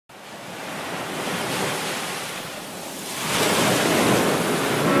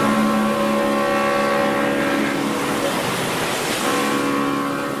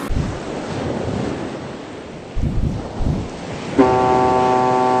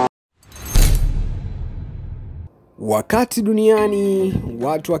Wakati duniani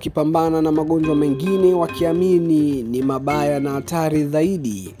watu wakipambana na magonjwa mengine wakiamini ni mabaya na hatari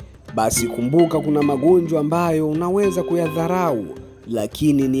zaidi, basi kumbuka kuna magonjwa ambayo unaweza kuyadharau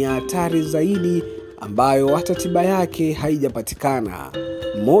lakini ni hatari zaidi ambayo hata tiba yake haijapatikana.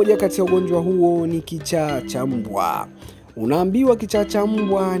 Mmoja kati ya ugonjwa huo ni kichaa cha mbwa. Unaambiwa kichaa cha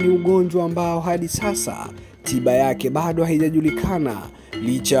mbwa ni ugonjwa ambao hadi sasa tiba yake bado haijajulikana,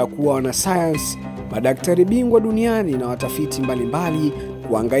 licha ya kuwa wanasayansi, madaktari bingwa duniani na watafiti mbalimbali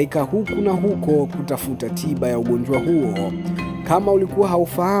kuhangaika huku na huko kutafuta tiba ya ugonjwa huo. Kama ulikuwa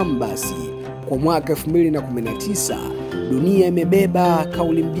haufahamu, basi kwa mwaka 2019 dunia imebeba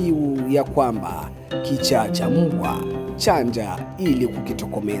kauli mbiu ya kwamba kichaa cha mbwa, chanja ili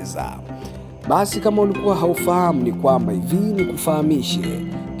kukitokomeza. Basi kama ulikuwa haufahamu, ni kwamba hivi ni kufahamishe,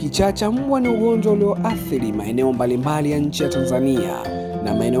 kichaa cha mbwa ni ugonjwa ulioathiri maeneo mbalimbali ya nchi ya Tanzania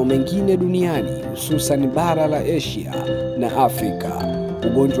na maeneo mengine duniani, hususan bara la Asia na Afrika.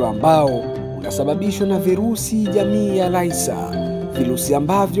 Ugonjwa ambao unasababishwa na virusi jamii ya lyssa, virusi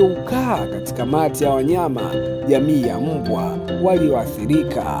ambavyo hukaa katika mate ya wanyama jamii ya mbwa,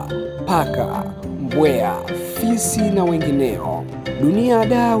 walioathirika, paka, mbweha, fisi na wengineo. Dunia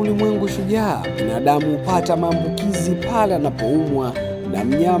da ulimwengu shujaa, binadamu hupata maambukizi pale anapoumwa na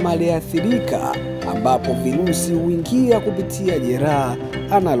mnyama aliyeathirika, ambapo virusi huingia kupitia jeraha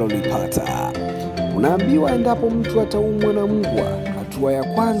analolipata. Unaambiwa endapo mtu ataumwa na mbwa, hatua ya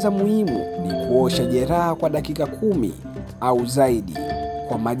kwanza muhimu ni kuosha jeraha kwa dakika 10 au zaidi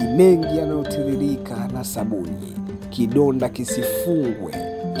kwa maji mengi yanayotiririka na sabuni. Kidonda kisifungwe,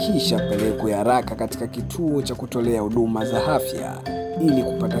 kisha pelekwe haraka katika kituo cha kutolea huduma za afya ili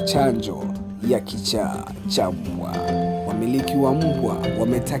kupata chanjo ya kichaa cha mbwa. Wamiliki wa mbwa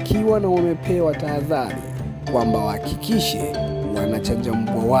wametakiwa na wamepewa tahadhari kwamba wahakikishe wanachanja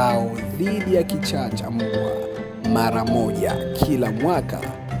mbwa wao dhidi ya kichaa cha mbwa mara moja kila mwaka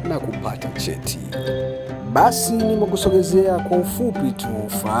na kupata cheti. Basi nimekusogezea kwa ufupi tu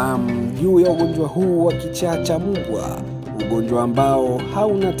fahamu juu ya ugonjwa huu wa kichaa cha mbwa, ugonjwa ambao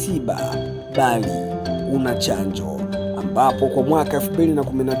hauna tiba bali una chanjo, ambapo kwa mwaka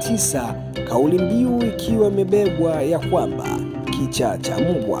 2019 kauli mbiu ikiwa imebebwa ya kwamba kichaa cha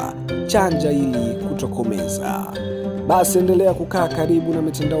mbwa, chanja ili kutokomeza. Basi endelea kukaa karibu na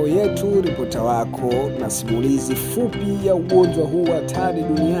mitandao yetu, ripota wako na simulizi fupi ya ugonjwa huu hatari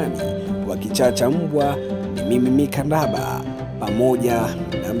duniani wa kichaa cha mbwa ni mimi Mikandaba pamoja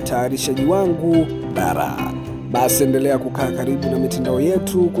na mtayarishaji wangu Bara. Basi endelea kukaa karibu na mitandao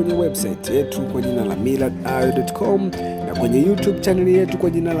yetu kwenye website yetu kwa jina la millardayo.com na kwenye YouTube channel yetu kwa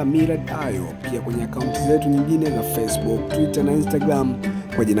jina la millardayo, pia kwenye akaunti zetu nyingine za Facebook, Twitter na Instagram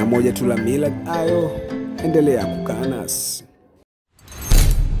kwa jina moja tu la millardayo. Endelea kukaa nasi.